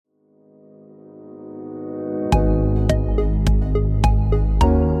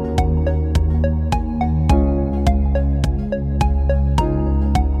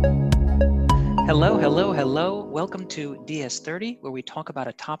Hello, hello, hello. Welcome to DS30, where we talk about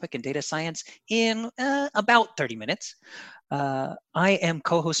a topic in data science in about 30 minutes. I am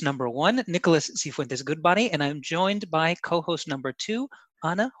co-host number one, Nicholas Cifuentes Goodbody, and I'm joined by co-host number two,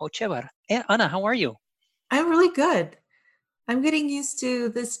 Ana Ochevar. Ana, how are you? I'm really good. I'm getting used to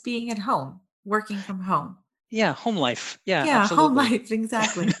this being at home, working from home. Yeah, home life. Yeah, Yeah, home absolutely. life,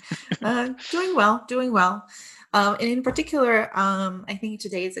 exactly. Doing well, doing well. And in particular, I think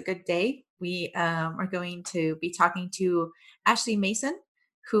today is a good day. We are going to be talking to Ashley Mason,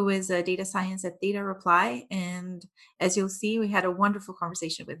 who is a data science at Data Reply. And as you'll see, we had a wonderful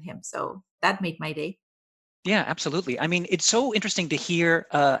conversation with him. So that made my day. Yeah, absolutely. I mean, it's so interesting to hear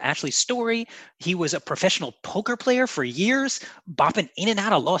Ashley's story. He was a professional poker player for years, bopping in and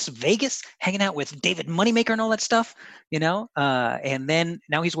out of Las Vegas, hanging out with David Moneymaker and all that stuff, and then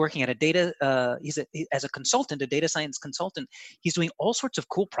now he's working at a data, as a consultant, a data science consultant. He's doing all sorts of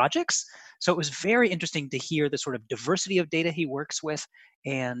cool projects. So it was very interesting to hear the sort of diversity of data he works with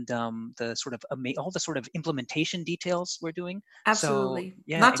and the sort of all the sort of implementation details we're doing. So Absolutely.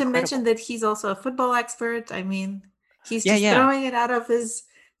 yeah, Not to mention incredible. that he's also a football expert. I mean, he's Yeah, just yeah. throwing it out of his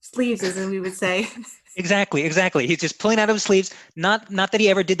sleeves, as we would say. Exactly, exactly. He's just pulling out of his sleeves. Not that he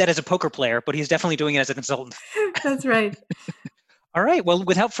ever did that as a poker player, but he's definitely doing it as a consultant. That's right. All right. Well,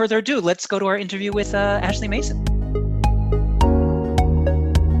 without further ado, let's go to our interview with Ashley Mason.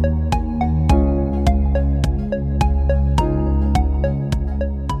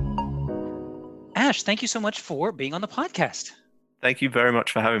 Ash, thank you so much for being on the podcast. Thank you very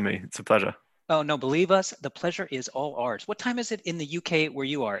much for having me. It's a pleasure. Oh, no, believe us, the pleasure is all ours. What time is it in the UK where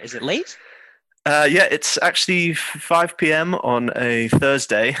you are? Is it late? Yeah, it's actually 5 p.m. on a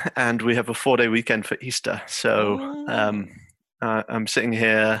Thursday, and we have a 4-day weekend for Easter. So Oh. I'm sitting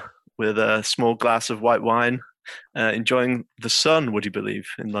here with a small glass of white wine, enjoying the sun, would you believe,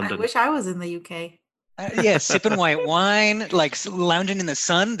 in I London. wish I was in the UK. Yeah, sipping white wine, like lounging in the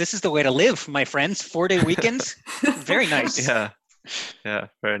sun. This is the way to live, my friends. 4-day weekends. Very nice. Yeah, yeah,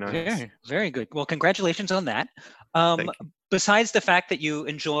 very nice. Very, very good. Well, congratulations on that. Um, Thank you. Besides the fact that you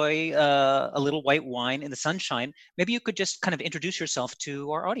enjoy a little white wine in the sunshine, maybe you could just kind of introduce yourself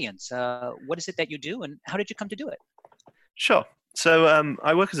to our audience. What is it that you do, and how did you come to do it? Sure. So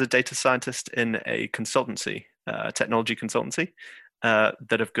I work as a data scientist in a consultancy, technology consultancy,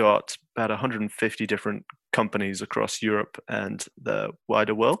 that have got about 150 different companies across Europe and the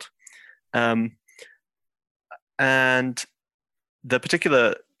wider world. Um, and the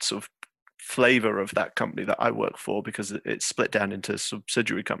particular sort of flavor of that company that I work for, because it's split down into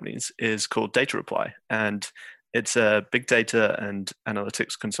subsidiary companies, is called Data Reply. And it's a big data and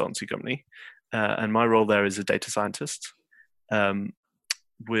analytics consultancy company. And my role there is a data scientist, um,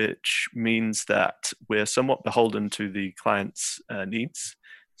 which means that we're somewhat beholden to the client's needs.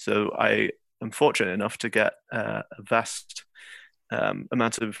 So I am fortunate enough to get a vast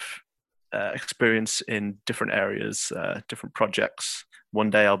amount of experience in different areas, different projects. One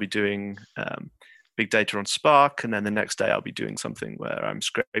day I'll be doing big data on Spark, and then the next day I'll be doing something where I'm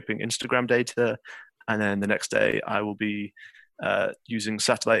scraping Instagram data, and then the next day I will be using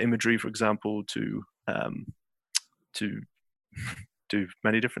satellite imagery, for example, to do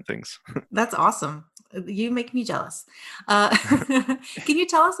many different things. That's awesome. You make me jealous. Can you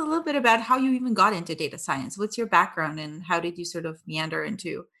tell us a little bit about how you even got into data science? What's your background and how did you sort of meander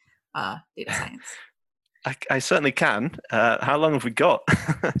into data science? I certainly can. How long have we got?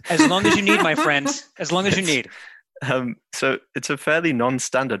 As long as you need, my friends. As long as you It's, need. so it's a fairly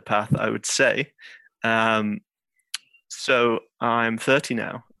non-standard path, I would say. Um, so I'm 30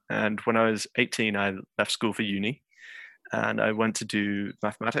 now, and when I was 18, I left school for uni, and I went to do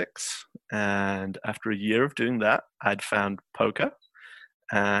mathematics. And after a year of doing that, I'd found poker,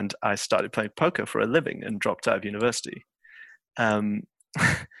 and I started playing poker for a living and dropped out of university. Um,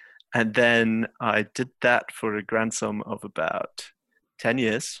 and then I did that for a grand sum of about 10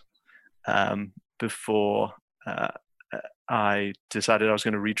 years before I decided I was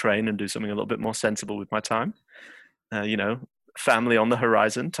going to retrain and do something a little bit more sensible with my time. You know, family on the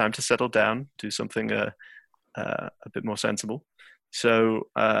horizon, time to settle down, do something a bit more sensible. So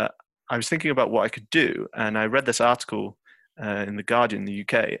I was thinking about what I could do, and I read this article in the Guardian in the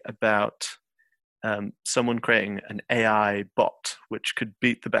UK about someone creating an AI bot which could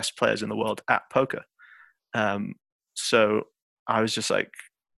beat the best players in the world at poker. So I was just like,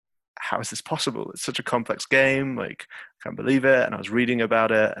 how is this possible? It's such a complex game. Like, I can't believe it. And I was reading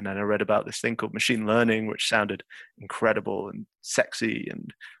about it. And then I read about this thing called machine learning, which sounded incredible and sexy.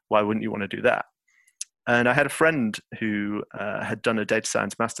 And why wouldn't you want to do that? And I had a friend who had done a data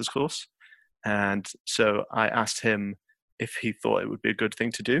science master's course. And so I asked him if he thought it would be a good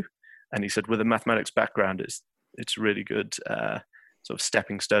thing to do. And he said, with a mathematics background, it's really good sort of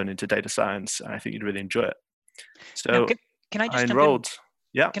stepping stone into data science. And I think you'd really enjoy it. Now, So can I I just jump in? enrolled.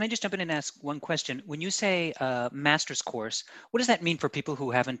 Yeah. Can I just jump in and ask one question? When you say master's course, what does that mean for people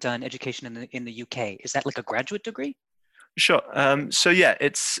who haven't done education in the UK? Is that like a graduate degree? Sure. So yeah,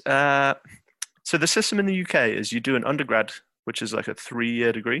 it's so the system in the UK is you do an undergrad, which is like a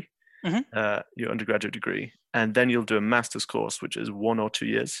 3-year degree, your undergraduate degree, and then you'll do a master's course, which is 1 or 2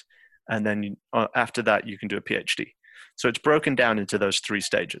 years, and then after that you can do a PhD. So it's broken down into those 3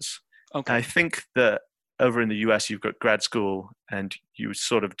 stages. Okay. I think that over in the US you've got grad school, and you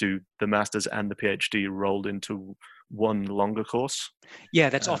sort of do the master's and the PhD rolled into one longer course. Yeah,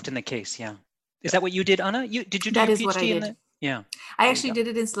 that's often the case. Yeah. Is that what you did, Anna? Did you do That your is what I PhD in did. the? Yeah. I actually did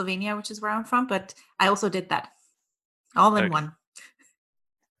it in Slovenia, which is where I'm from, but I also did that all in one.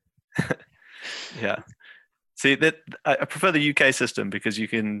 Yeah. See, that I prefer the UK system because you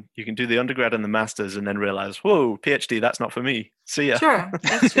can do the undergrad and the masters and then realize, whoa, PhD, that's not for me. See ya. Sure,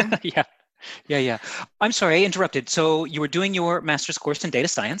 that's true. Yeah. I'm sorry, I interrupted. So you were doing your master's course in data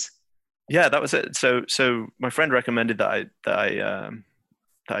science? Yeah, that was it. So my friend recommended that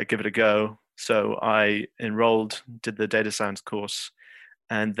I give it a go. So I enrolled, did the data science course,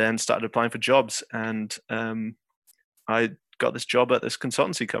 and then started applying for jobs. And I got this job at this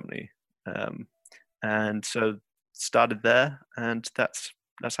consultancy company. And so started there, and that's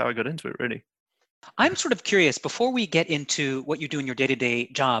how I got into it, really. I'm sort of curious, before we get into what you do in your day-to-day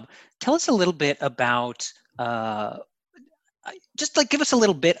job, tell us a little bit about, just like give us a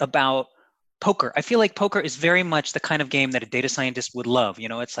little bit about poker. I feel like poker is very much the kind of game that a data scientist would love. You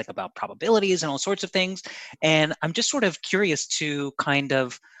know, it's like about probabilities and all sorts of things. And I'm just sort of curious to kind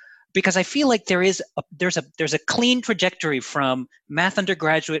of, because I feel like there's a clean trajectory from math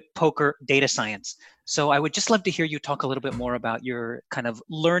undergraduate, poker, data science. So I would just love to hear you talk a little bit more about your kind of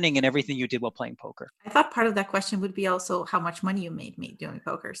learning and everything you did while playing poker. I thought part of that question would be also how much money you made me doing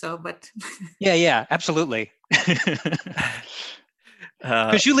poker. So, but yeah, absolutely.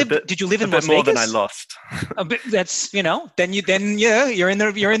 Because did you live in Las Vegas? A bit more than I lost. A bit, that's then you're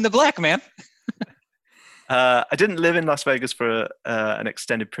in the black, man. I didn't live in Las Vegas for an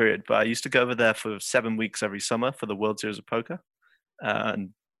extended period, but I used to go over there for 7 weeks every summer for the World Series of Poker, and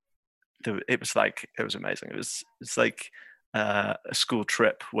it was amazing. It's like a school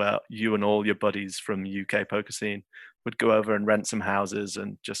trip where you and all your buddies from the UK poker scene would go over and rent some houses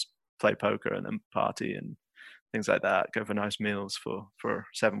and just play poker and then party and things like that. Go for nice meals for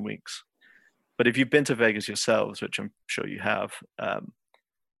 7 weeks. But if you've been to Vegas yourselves, which I'm sure you have,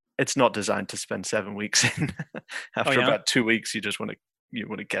 it's not designed to spend 7 weeks in. After about 2 weeks, you want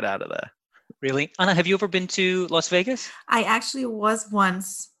to get out of there. Really? Anna, have you ever been to Las Vegas? I actually was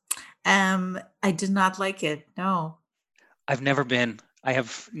once. I did not like it. No. I've never been. I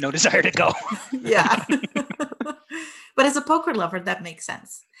have no desire to go. Yeah. But as a poker lover, that makes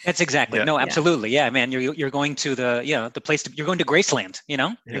sense. That's exactly. Yeah. No, absolutely. Yeah, man. You're going to the place you're going to Graceland,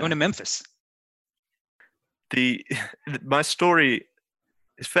 You're going to Memphis. My story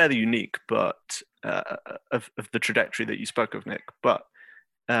is fairly unique, but of the trajectory that you spoke of, Nick. But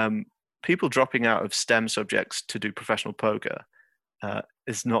people dropping out of STEM subjects to do professional poker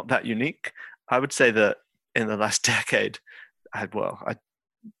is not that unique. I would say that in the last decade, I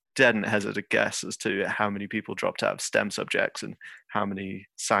didn't hesitate to guess as to how many people dropped out of STEM subjects and how many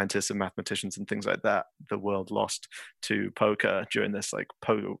scientists and mathematicians and things like that the world lost to poker during this like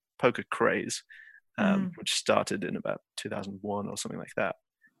poker craze, which started in about 2001 or something like that.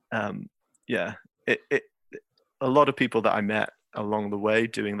 A lot of people that I met along the way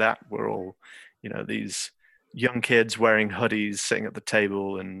doing that were all, these young kids wearing hoodies, sitting at the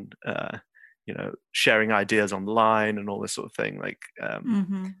table and, sharing ideas online and all this sort of thing. Like,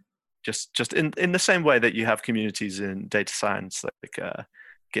 just in the same way that you have communities in data science, like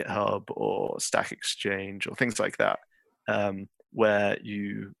GitHub or Stack Exchange or things like that, where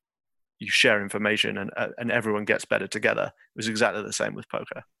you share information and everyone gets better together. It was exactly the same with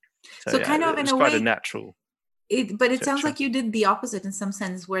poker. So yeah, kind of in a quite way, a natural. But it sounds like you did the opposite in some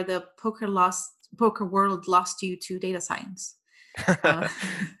sense, where the poker world lost you to data science.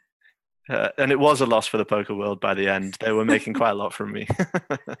 And it was a loss for the poker world by the end. They were making quite a lot from me.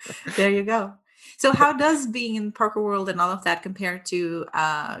 There you go. So how does being in the poker world and all of that compare to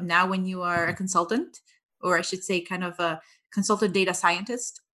now when you are a consultant, or I should say kind of a consultant data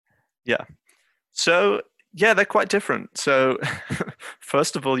scientist? Yeah. So, yeah, they're quite different. So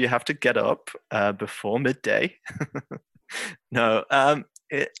first of all, you have to get up before midday. No,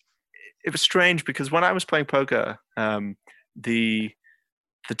 it was strange because when I was playing poker,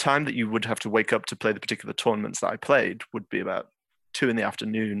 the time that you would have to wake up to play the particular tournaments that I played would be about 2 in the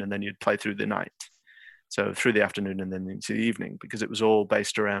afternoon, and then you'd play through the night. So through the afternoon and then into the evening, because it was all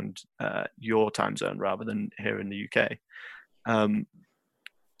based around your time zone rather than here in the UK.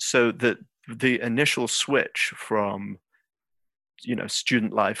 So the initial switch from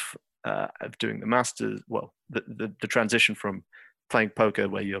student life of doing the masters, well, the transition from playing poker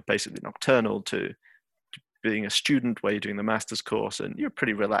where you're basically nocturnal to being a student where you're doing the master's course and you're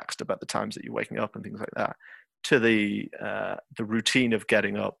pretty relaxed about the times that you're waking up and things like that, to the routine of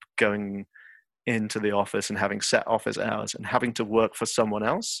getting up, going into the office and having set office hours and having to work for someone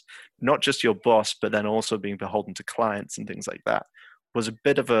else, not just your boss, but then also being beholden to clients and things like that, was a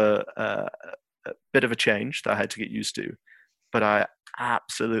bit of a change that I had to get used to. But I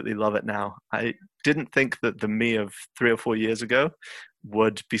absolutely love it now. I didn't think that the me of 3 or 4 years ago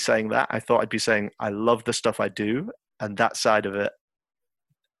would be saying that. I thought I'd be saying, I love the stuff I do, and that side of it,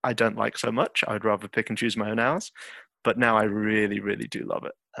 I don't like so much. I would rather pick and choose my own hours. But now I really, really do love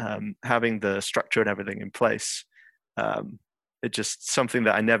it. Having the structure and everything in place, it's just something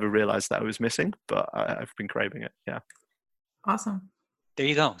that I never realized that I was missing, but I've been craving it. Yeah. Awesome. There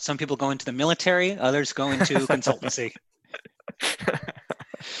you go. Some people go into the military, others go into consultancy.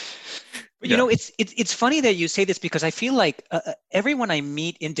 But it's funny that you say this, because I feel like everyone I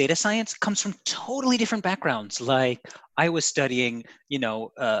meet in data science comes from totally different backgrounds. Like I was studying,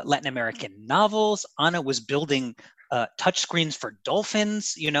 Latin American novels. Anna was building touch screens for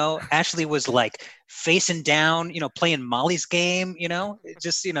dolphins. Ashley was like facing down, playing Molly's game.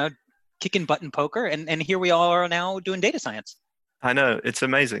 Just kicking butt in poker, and here we all are now doing data science. I know, it's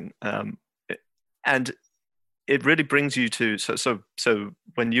amazing, and it really brings you to so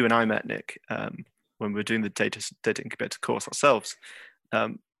when you and I met, Nick, when we were doing the data incubator course ourselves,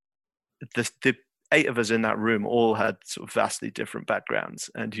 the 8 of us in that room all had sort of vastly different backgrounds,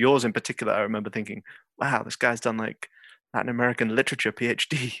 and yours in particular, I remember thinking, wow, this guy's done like Latin American literature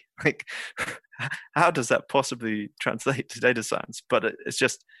PhD. Like, how does that possibly translate to data science? But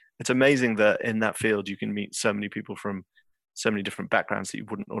it's amazing that in that field you can meet so many people from so many different backgrounds that you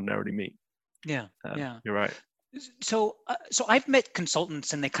wouldn't ordinarily meet. Yeah, you're right. So I've met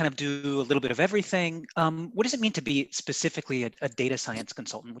consultants, and they kind of do a little bit of everything. What does it mean to be specifically a data science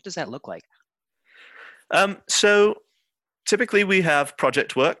consultant? What does that look like? So typically we have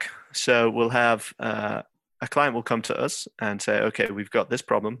project work. So we'll have a client will come to us and say, okay, we've got this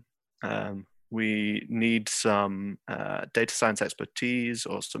problem. We need some data science expertise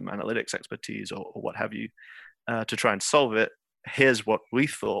or some analytics expertise or what have you to try and solve it. Here's what we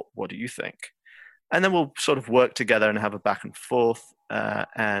thought. What do you think? And then we'll sort of work together and have a back and forth,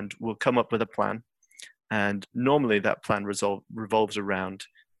 and we'll come up with a plan. And normally that plan revolves around,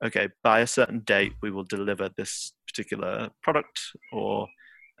 okay, by a certain date, we will deliver this particular product or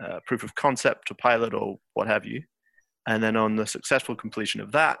proof of concept or pilot or what have you. And then on the successful completion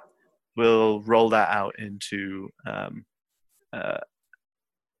of that, we'll roll that out into the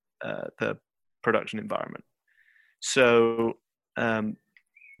production environment. So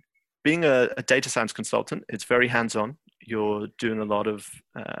being a data science consultant, it's very hands-on. You're doing a lot of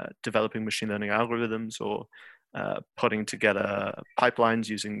developing machine learning algorithms or putting together pipelines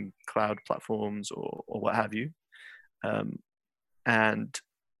using cloud platforms or what have you. And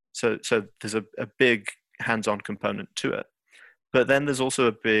so there's a big hands-on component to it. But then there's also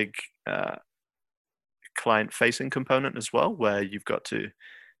a big client-facing component as well, where you've got to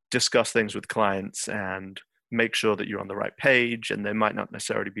discuss things with clients and make sure that you're on the right page, and there might not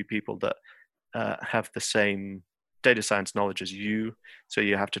necessarily be people that have the same data science knowledge as you, so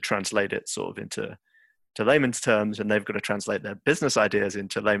you have to translate it sort of into layman's terms, and they've got to translate their business ideas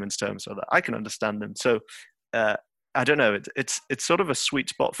into layman's terms so that I can understand them. So I don't know, it's sort of a sweet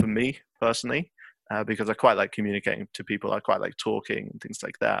spot for me personally, because I quite like communicating to people. I quite like talking and things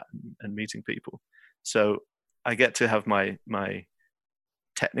like that, and meeting people. So I get to have my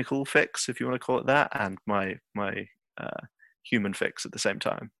technical fix, if you want to call it that, and my human fix at the same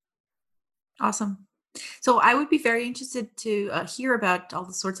time. Awesome. So I would be very interested to hear about all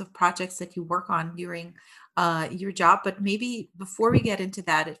the sorts of projects that you work on during your job. But maybe before we get into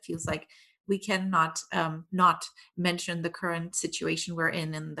that, it feels like we cannot not mention the current situation we're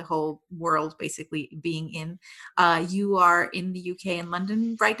in and the whole world basically being in. You are in the UK and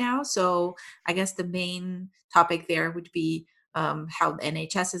London right now. So I guess the main topic there would be how the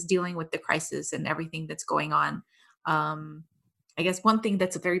NHS is dealing with the crisis and everything that's going on. I guess one thing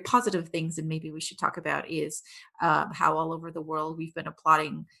that's a very positive things, and maybe we should talk about, is how all over the world we've been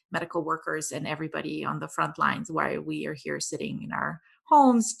applauding medical workers and everybody on the front lines while we are here sitting in our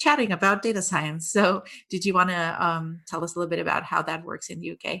homes chatting about data science. So did you want to tell us a little bit about how that works in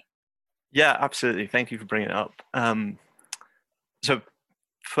the UK? Yeah, absolutely. Thank you for bringing it up. So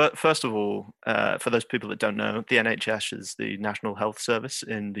first of all, for those people that don't know, the NHS is the National Health Service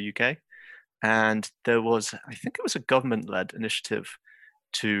in the UK, and there was, I think it was a government-led initiative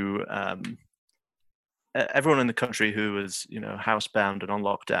to everyone in the country who was, housebound and on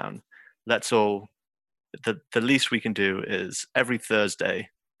lockdown. Let's all the least we can do is every Thursday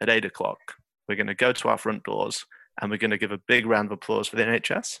at 8 o'clock, we're going to go to our front doors and we're going to give a big round of applause for the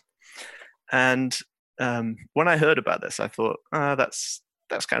NHS. And when I heard about this, I thought, that's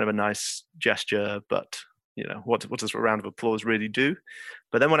kind of a nice gesture, but what does a round of applause really do?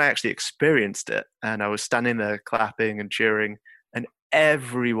 But then when I actually experienced it, and I was standing there clapping and cheering, and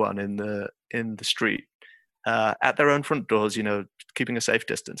everyone in the street at their own front doors, keeping a safe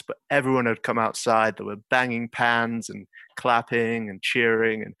distance, but everyone had come outside. They were banging pans and clapping and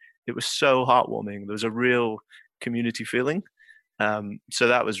cheering, and it was so heartwarming. There was a real community feeling. So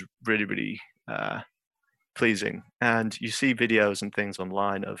that was really, really pleasing. And you see videos and things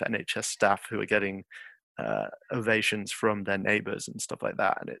online of NHS staff who are getting ovations from their neighbors and stuff like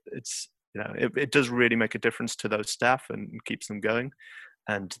that. And it does really make a difference to those staff and keeps them going.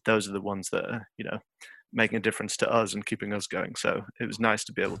 And those are the ones that are, making a difference to us and keeping us going. So it was nice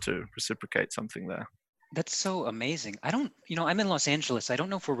to be able to reciprocate something there. That's so amazing. I'm in Los Angeles. I don't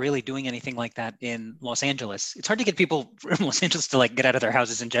know if we're really doing anything like that in Los Angeles. It's hard to get people from Los Angeles to get out of their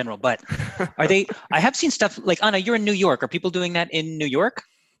houses in general, but I have seen stuff like, Anna, you're in New York. Are people doing that in New York?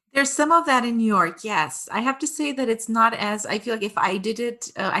 There's some of that in New York, yes. I have to say that it's not as, I feel like if I did it,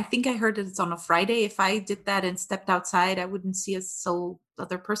 I think I heard that it's on a Friday. If I did that and stepped outside, I wouldn't see a sole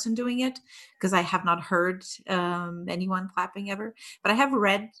other person doing it because I have not heard anyone clapping ever. But I have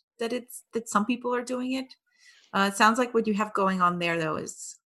read that that some people are doing it. It sounds like what you have going on there, though,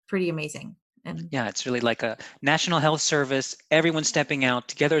 is pretty amazing. And yeah, it's really like a national health service, everyone stepping out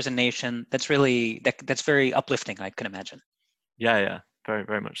together as a nation. That's really, that's very uplifting, I can imagine. Yeah. Very,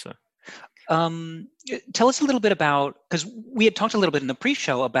 very much so. Tell us a little bit about, because we had talked a little bit in the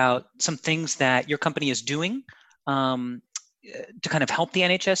pre-show about some things that your company is doing to kind of help the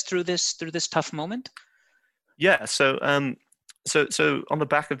NHS through this tough moment. Yeah. So on the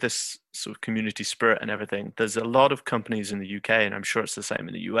back of this sort of community spirit and everything, there's a lot of companies in the UK, and I'm sure it's the same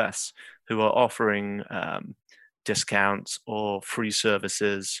in the US, who are offering discounts or free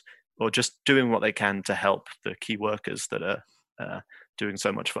services, or just doing what they can to help the key workers that are doing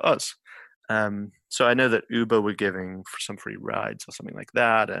so much for us. So I know that Uber were giving some free rides or something like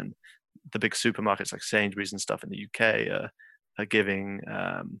that, and the big supermarkets like Sainsbury's and stuff in the UK are giving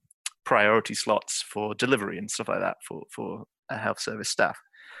priority slots for delivery and stuff like that for health service staff.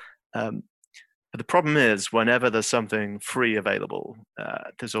 But the problem is, whenever there's something free available,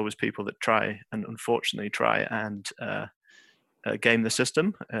 there's always people that try and game the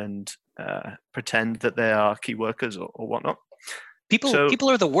system and pretend that they are key workers or whatnot. People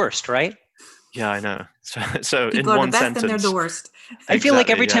are the worst, right? Yeah, I know. So people in are one the best sentence, and they're the worst. I feel like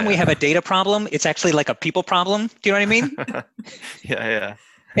every time we have a data problem, it's actually like a people problem. Do you know what I mean? Yeah.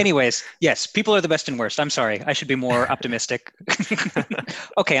 Anyways, yes, people are the best and worst. I'm sorry. I should be more optimistic.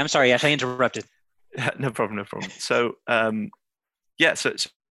 Okay, I'm sorry, Ash, I interrupted. No problem. So, So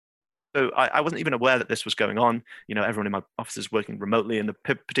I wasn't even aware that this was going on. Everyone in my office is working remotely, and the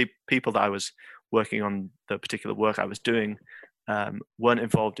people that I was working on the particular work I was doing weren't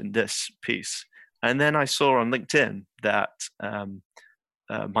involved in this piece. And then I saw on LinkedIn that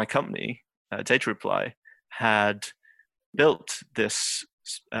my company, Data Reply, had built this,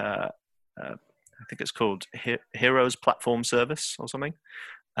 I think it's called Heroes Platform Service or something,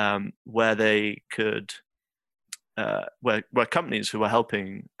 where they could, where companies who were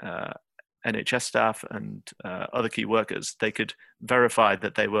helping NHS staff and other key workers, they could verify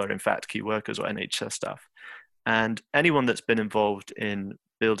that they were in fact key workers or NHS staff. And anyone that's been involved in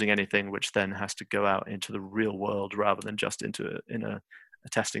building anything which then has to go out into the real world rather than just in a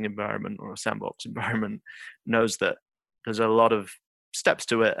testing environment or a sandbox environment knows that there's a lot of steps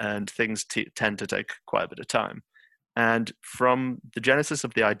to it, and things tend to take quite a bit of time. And from the genesis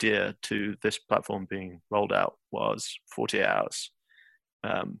of the idea to this platform being rolled out was 48 hours.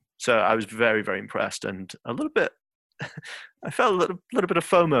 So I was very, very impressed, and a little bit, I felt a little bit of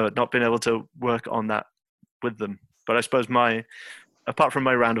FOMO at not being able to work on that with them. But I suppose apart from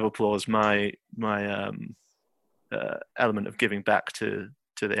my round of applause, my element of giving back to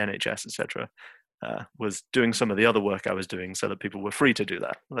the NHS, etc., was doing some of the other work I was doing so that people were free to do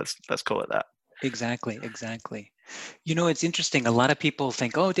that. Let's call it that. Exactly. It's interesting. A lot of people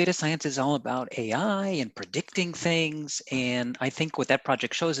think, oh, data science is all about AI and predicting things. And I think what that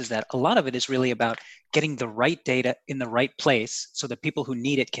project shows is that a lot of it is really about getting the right data in the right place so that people who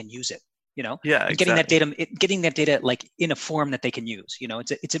need it can use it. Yeah, and exactly. getting that data like in a form that they can use.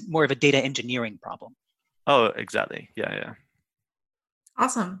 It's more of a data engineering problem. Oh, exactly. Yeah.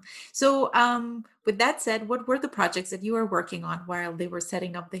 Awesome. So, with that said, what were the projects that you were working on while they were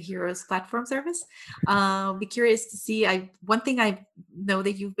setting up the Heroes platform service? Be curious to see. One thing I know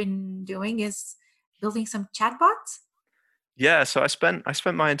that you've been doing is building some chatbots. Yeah, so I spent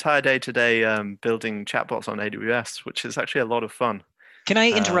my entire day today building chatbots on AWS, which is actually a lot of fun. Can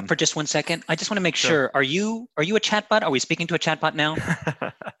I interrupt Um, for just 1 second? I just want to make sure. sure. Are you a chatbot? Are we speaking to a chatbot now?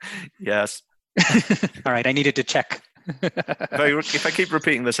 Yes. All right, I needed to check. If I keep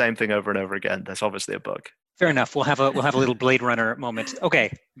repeating the same thing over and over again, there's obviously a bug. Fair enough. We'll have a little Blade Runner moment.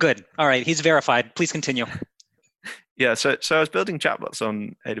 Okay, good. All right, he's verified. Please continue. Yeah, so I was building chatbots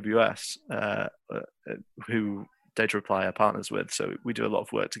on AWS, who Data Reply are partners with. So we do a lot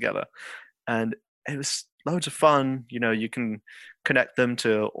of work together, and it was loads of fun. You can connect them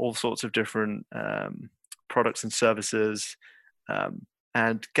to all sorts of different products and services,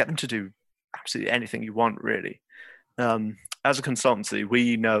 and get them to do absolutely anything you want, really. As a consultancy,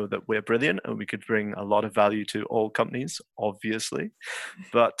 we know that we're brilliant and we could bring a lot of value to all companies, obviously.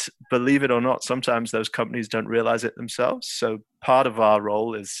 But believe it or not, sometimes those companies don't realize it themselves. So part of our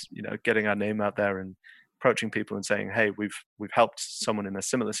role is, getting our name out there and approaching people and saying, "Hey, we've helped someone in a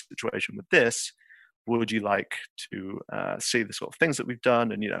similar situation with this. Would you like to see the sort of things that we've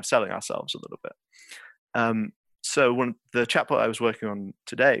done?" And selling ourselves a little bit. So the chatbot I was working on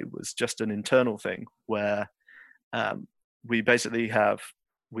today was just an internal thing where we basically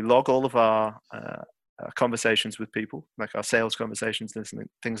we log all of our conversations with people, like our sales conversations,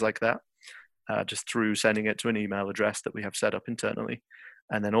 things like that, just through sending it to an email address that we have set up internally.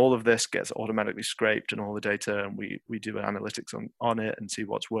 And then all of this gets automatically scraped and all the data, and we do analytics on it and see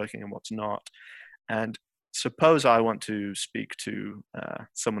what's working and what's not. And suppose I want to speak to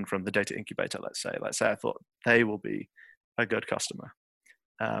someone from the data incubator, let's say I thought they will be a good customer.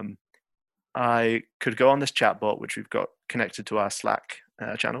 I could go on this chatbot, which we've got connected to our Slack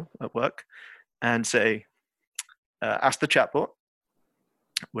channel at work, and say, ask the chatbot,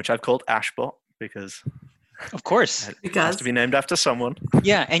 which I've called Ashbot because Of course. it has to be named after someone.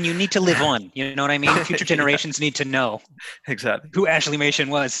 Yeah, and you need to live on. You know what I mean? Future generations need to know Exactly who Ashley Mason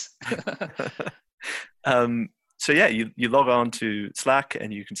was. So yeah, you log on to Slack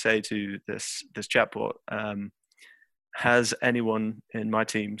and you can say to this chatbot, has anyone in my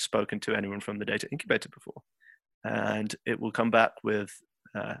team spoken to anyone from the data incubator before? And it will come back with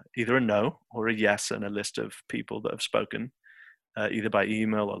either a no or a yes and a list of people that have spoken, either by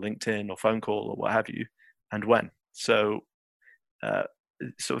email or LinkedIn or phone call or what have you, and when. So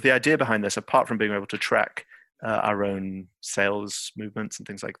sort of the idea behind this, apart from being able to track our own sales movements and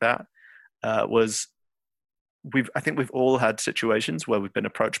things like that, was I think we've all had situations where we've been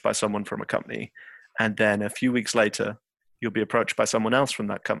approached by someone from a company, and then a few weeks later, you'll be approached by someone else from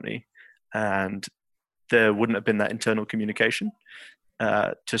that company, and there wouldn't have been that internal communication,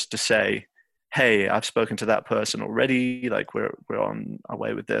 just to say, "Hey, I've spoken to that person already. Like we're on our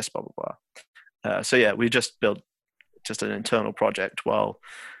way with this, blah blah blah." So yeah, we just built just an internal project while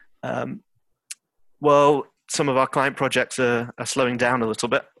some of our client projects are slowing down a little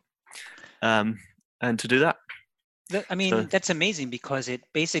bit, and to do that. That's amazing because it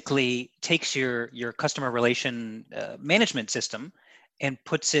basically takes your customer relation management system and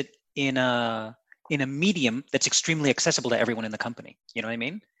puts it in a medium that's extremely accessible to everyone in the company. You know what I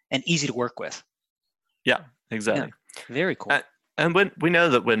mean? And easy to work with. Yeah, exactly. Yeah, very cool. And when we know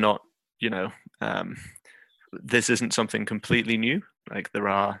that we're not, this isn't something completely new. Like there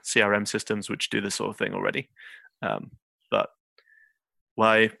are CRM systems which do this sort of thing already, but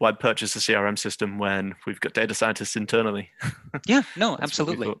why purchase a CRM system when we've got data scientists internally? Yeah, no,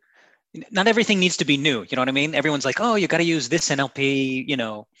 absolutely. Not everything needs to be new. You know what I mean? Everyone's like, oh, you got to use this NLP,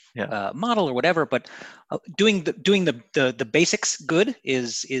 model or whatever. But doing the basics good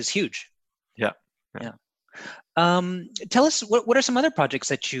is huge. Yeah. Tell us what are some other projects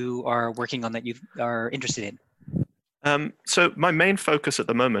that you are working on that you are interested in? So my main focus at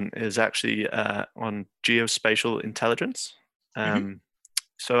the moment is actually on geospatial intelligence.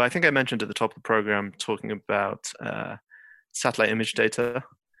 So I think I mentioned at the top of the program talking about satellite image data.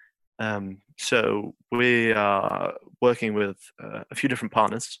 So we are working with a few different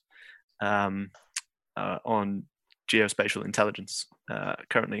partners on geospatial intelligence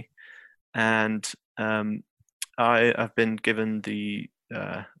currently, and I have been given the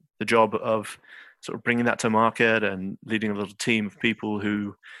job of sort of bringing that to market and leading a little team of people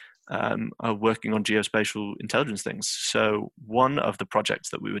who are working on geospatial intelligence things. So one of the projects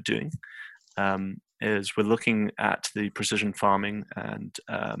that we were doing is we're looking at the precision farming and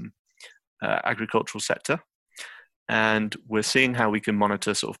agricultural sector. And we're seeing how we can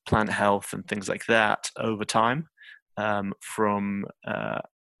monitor sort of plant health and things like that over time from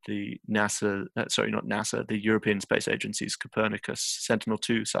the NASA, not NASA, the European Space Agency's Copernicus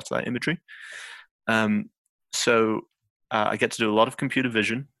Sentinel-2 satellite imagery. So I get to do a lot of computer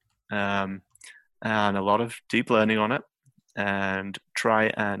vision and a lot of deep learning on it, and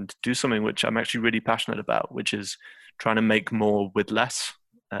try and do something which I'm actually really passionate about, which is trying to make more with less,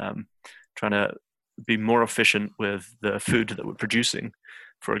 trying to be more efficient with the food that we're producing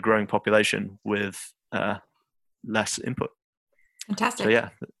for a growing population with less input. Fantastic. So yeah,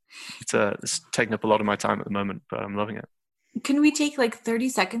 it's taking up a lot of my time at the moment, but I'm loving it. Can we take like 30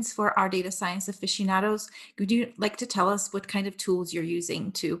 seconds for our data science aficionados? Would you like to tell us what kind of tools you're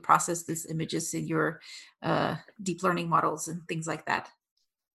using to process these images in your deep learning models and things like that?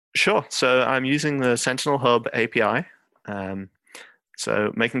 Sure. So I'm using the Sentinel Hub API.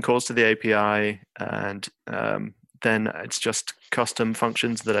 So making calls to the API, and then it's just custom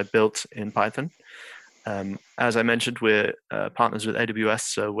functions that I built in Python. As I mentioned, we're partners with AWS,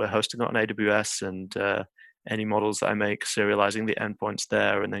 so we're hosting it on AWS, and any models that I make, serializing the endpoints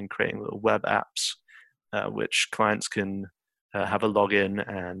there, and then creating little web apps, which clients can have a login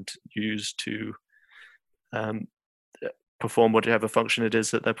and use to perform whatever function it is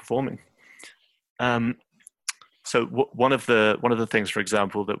that they're performing. So one of the things, for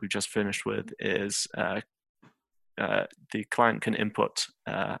example, that we just finished with is the client can input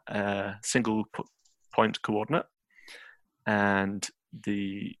a single point coordinate, and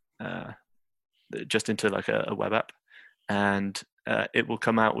just into like a web app, and it will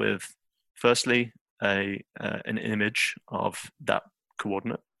come out with firstly an image of that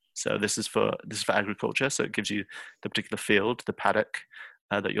coordinate. So this is for agriculture, so it gives you the particular field, the paddock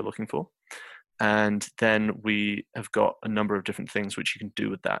that you're looking for. And then we have got a number of different things which you can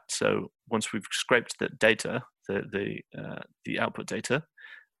do with that. So once we've scraped the data, the output data,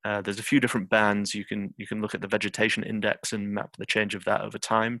 there's a few different bands. You can look at the vegetation index and map the change of that over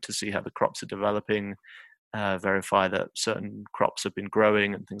time to see how the crops are developing, verify that certain crops have been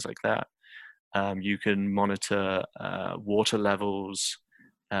growing and things like that. You can monitor water levels.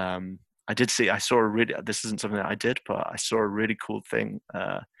 This isn't something that I did, but I saw a really cool thing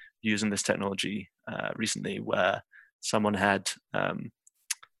using this technology recently, where someone had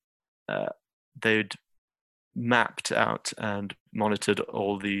they'd mapped out and monitored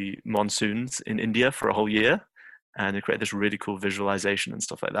all the monsoons in India for a whole year, and they created this really cool visualization and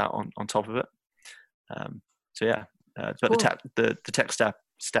stuff like that on top of it. So yeah, but cool. the tech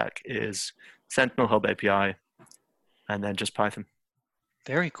stack is Sentinel Hub API, and then just Python.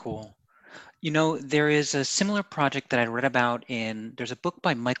 Very cool. You know, there is a similar project that I read about there's a book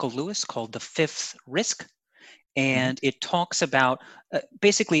by Michael Lewis called The Fifth Risk. And it talks about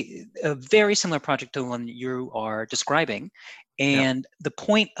basically a very similar project to the one you are describing. And the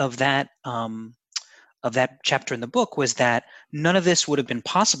point of that chapter in the book was that none of this would have been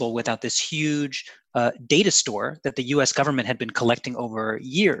possible without this huge data store that the US government had been collecting over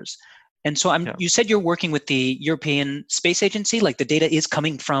years. And so you said you're working with the European Space Agency, like the data is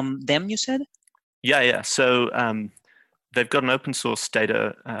coming from them, you said? Yeah. So they've got an open source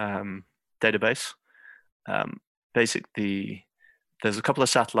data database. Basically, there's a couple of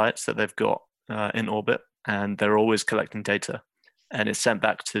satellites that they've got in orbit, and they're always collecting data, and it's sent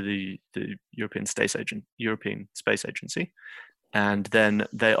back to the European Space Agency. And then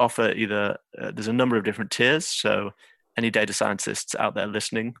they offer either, there's a number of different tiers, so any data scientists out there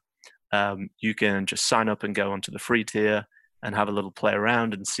listening, you can just sign up and go onto the free tier and have a little play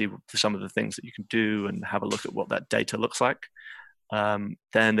around and see some of the things that you can do and have a look at what that data looks like.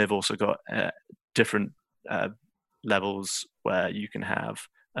 Then they've also got different levels where you can have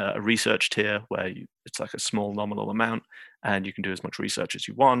a research tier where it's like a small nominal amount and you can do as much research as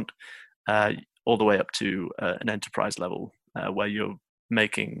you want, all the way up to an enterprise level where you're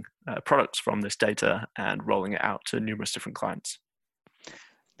making products from this data and rolling it out to numerous different clients.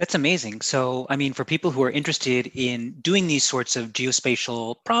 That's amazing. So, I mean, for people who are interested in doing these sorts of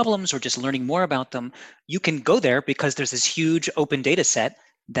geospatial problems or just learning more about them, you can go there because there's this huge open data set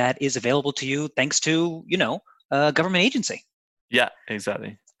that is available to you thanks to, a government agency. Yeah,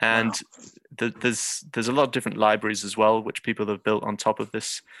 exactly. And there's a lot of different libraries as well, which people have built on top of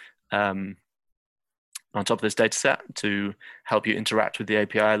this data set to help you interact with the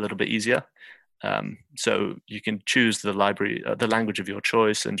API a little bit easier. So you can choose the library, the language of your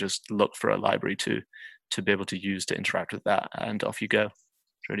choice, and just look for a library to be able to use to interact with that, and off you go.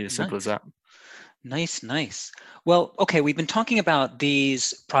 It's really as simple as that. Nice, nice. Well, okay, we've been talking about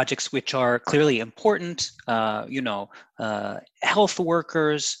these projects which are clearly important, health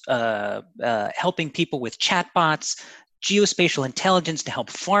workers, helping people with chatbots, geospatial intelligence to help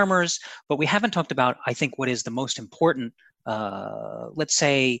farmers, but we haven't talked about, I think, what is the most important, let's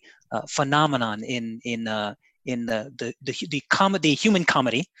say, phenomenon in the human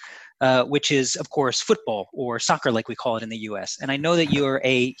comedy, which is, of course, football or soccer, like we call it in the U.S. And I know that you're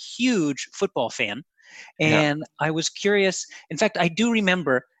a huge football fan, Yeah. and I was curious. In fact, I do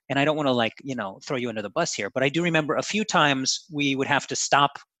remember, and I don't want to throw you under the bus here, but I do remember a few times we would have to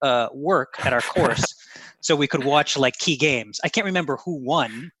stop work at our course so we could watch like key games. I can't remember who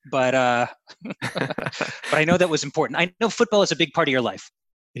won, but but I know that was important. I know football is a big part of your life.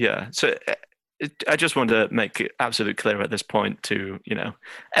 Yeah. So I just want to make it absolutely clear at this point to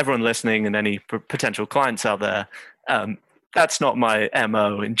everyone listening and any potential clients out there. That's not my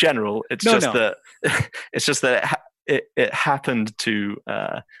MO in general. It's that it's just that it happened to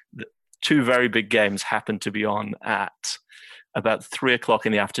two very big games happened to be on at about 3:00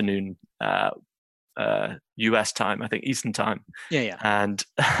 in the afternoon, US time, I think Eastern time. Yeah. And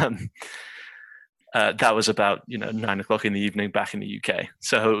that was about 9:00 in the evening back in the UK.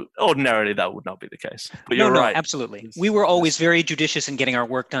 So ordinarily that would not be the case. But you're right. Absolutely. We were always very judicious in getting our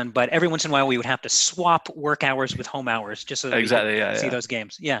work done, but every once in a while we would have to swap work hours with home hours just so that we could see those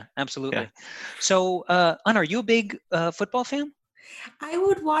games. Yeah, absolutely. Yeah. So, Anna, are you a big football fan? I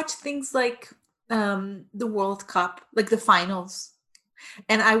would watch things like the World Cup, like the finals,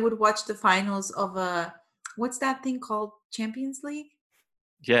 and I would watch the finals of what's that thing called? Champions League.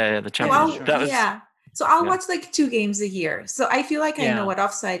 Yeah, the Champions League. So I'll watch like 2 games a year. So I feel like I know what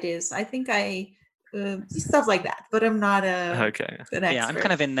offside is. I think I stuff like that, but I'm not an expert. Yeah, I'm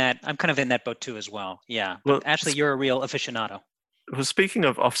kind of in that boat too as well. Yeah. Well, actually, you're a real aficionado. Well, speaking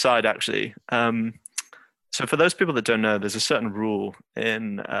of offside, actually, so for those people that don't know, there's a certain rule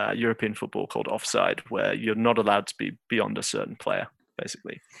in European football called offside, where you're not allowed to be beyond a certain player,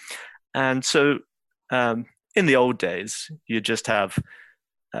 basically. And so in the old days, you'd have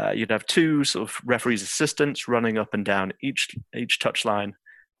 2 sort of referees' assistants running up and down each touchline,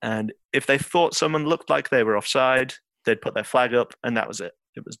 and if they thought someone looked like they were offside, they'd put their flag up, and that was it.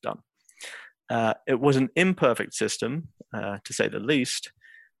 It was done. It was an imperfect system, to say the least,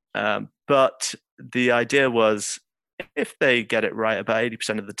 but the idea was if they get it right about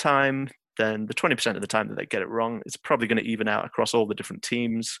 80% of the time, then the 20% of the time that they get it wrong, it's probably going to even out across all the different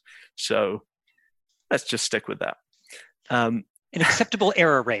teams. So let's just stick with that. An acceptable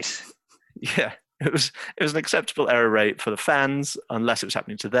error rate. Yeah, it was an acceptable error rate for the fans, unless it was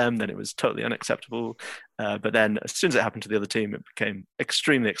happening to them, then it was totally unacceptable. But then as soon as it happened to the other team, it became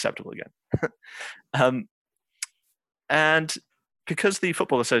extremely acceptable again. And because the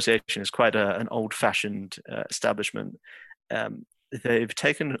Football Association is quite an old-fashioned establishment, they've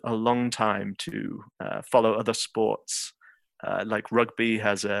taken a long time to follow other sports. Like rugby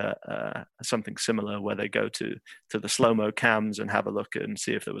has something similar where they go to the slow-mo cams and have a look and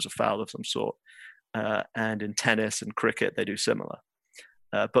see if there was a foul of some sort. And in tennis and cricket, they do similar.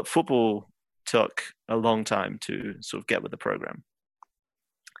 But football took a long time to sort of get with the program.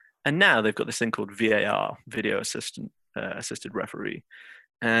 And now they've got this thing called VAR, video assisted referee.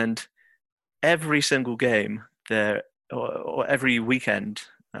 And every single game there, or every weekend,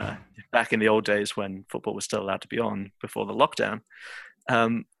 back in the old days when football was still allowed to be on before the lockdown,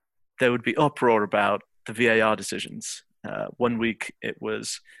 there would be uproar about the VAR decisions. One week it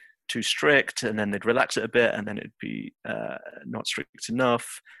was too strict, and then they'd relax it a bit, and then it'd be not strict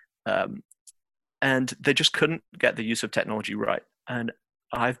enough. And they just couldn't get the use of technology right. And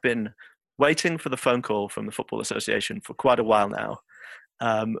I've been waiting for the phone call from the Football Association for quite a while now,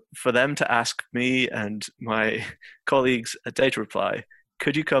 for them to ask me and my colleagues at Data Reply,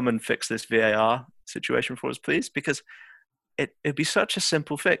 could you come and fix this VAR situation for us, please? Because it'd be such a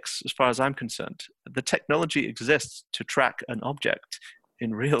simple fix as far as I'm concerned. The technology exists to track an object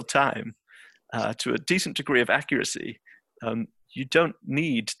in real time to a decent degree of accuracy. You don't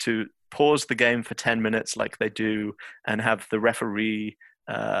need to pause the game for 10 minutes like they do and have the referee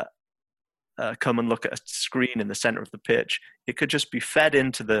come and look at a screen in the center of the pitch. It could just be fed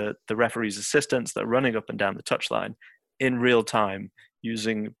into the referee's assistants that are running up and down the touchline in real time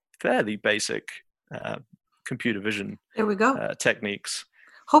using fairly basic computer vision techniques.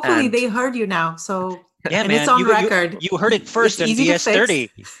 Hopefully they heard you now. So yeah, man, it's on record. You heard it first in DS30.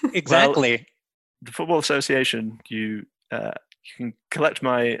 Exactly. Well, the Football Association, you can collect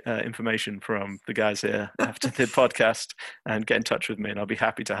my information from the guys here after the podcast and get in touch with me, and I'll be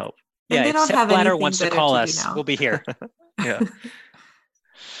happy to help. Yeah, if Sepp Blatter wants to call us, we'll be here. Yeah.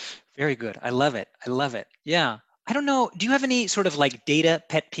 Very good. I love it. I love it. Yeah. I don't know. Do you have any sort of like data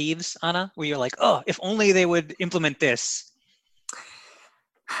pet peeves, Anna, where you're like, oh, if only they would implement this?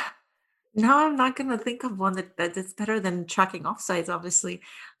 No, I'm not going to think of one that's better than tracking offsites, obviously.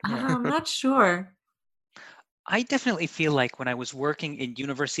 Yeah. I'm not sure. I definitely feel like when I was working in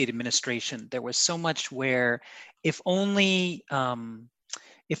university administration, there was so much where if only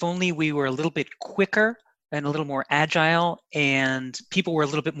if only we were a little bit quicker and a little more agile and people were a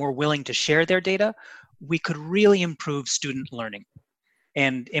little bit more willing to share their data, we could really improve student learning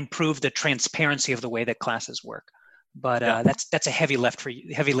and improve the transparency of the way that classes work. But Yeah. that's a heavy lift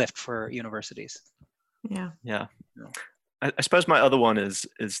for universities. Yeah. Yeah. Yeah. I suppose my other one is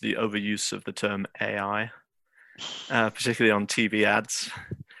the overuse of the term AI, particularly on TV ads.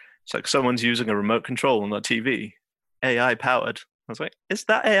 It's like someone's using a remote control on their TV, AI powered. I was like, is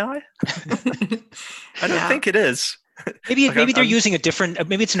that AI? I don't Yeah. think it is. Maybe Like, maybe they're I'm- using a different.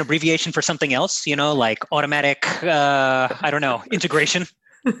 Maybe it's an abbreviation for something else. You know, like automatic. I don't know, integration.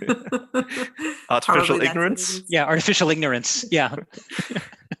 Artificial Probably that's what it ignorance? is. Yeah, artificial ignorance. Yeah.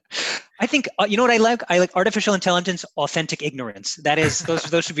 I think you know what I like. I like artificial intelligence, authentic ignorance. That is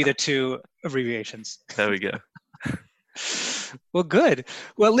those should be the two abbreviations. There we go. Well, good.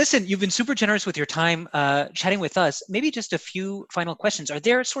 Well, listen, you've been super generous with your time chatting with us. Maybe just a few final questions. Is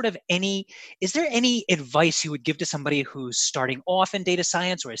there any advice you would give to somebody who's starting off in data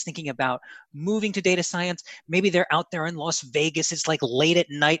science or is thinking about moving to data science? Maybe they're out there in Las Vegas. It's like late at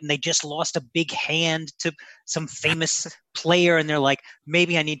night and they just lost a big hand to some famous player and they're like,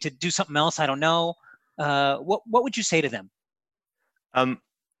 maybe I need to do something else. I don't know. What would you say to them?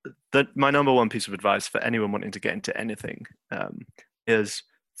 My number one piece of advice for anyone wanting to get into anything is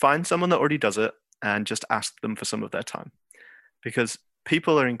find someone that already does it and just ask them for some of their time, because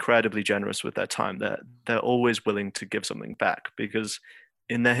people are incredibly generous with their time. They're always willing to give something back because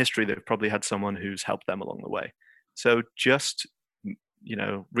in their history they've probably had someone who's helped them along the way. So just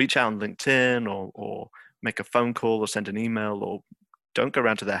reach out on LinkedIn or make a phone call or send an email, or don't go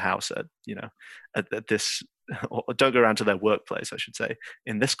around to their house at this, or don't go around to their workplace, I should say,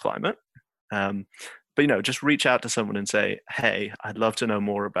 in this climate. But just reach out to someone and say, hey, I'd love to know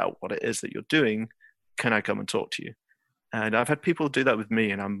more about what it is that you're doing. Can I come and talk to you? And I've had people do that with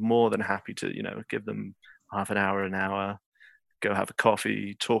me, and I'm more than happy to, give them half an hour, go have a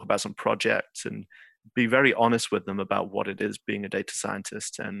coffee, talk about some projects, and be very honest with them about what it is being a data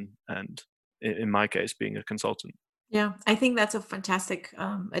scientist and in my case, being a consultant. Yeah, I think that's a fantastic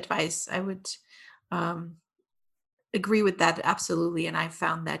advice. I would um, agree with that absolutely, and I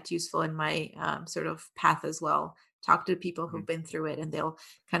found that useful in my sort of path as well. Talk to people who've Mhm. been through it, and they'll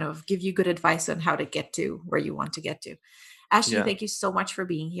kind of give you good advice on how to get to where you want to get to. Ashley, Yeah. thank you so much for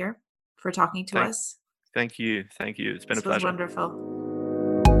being here, for talking to Thank, us. thank you. Thank you. It's been a This was pleasure. wonderful.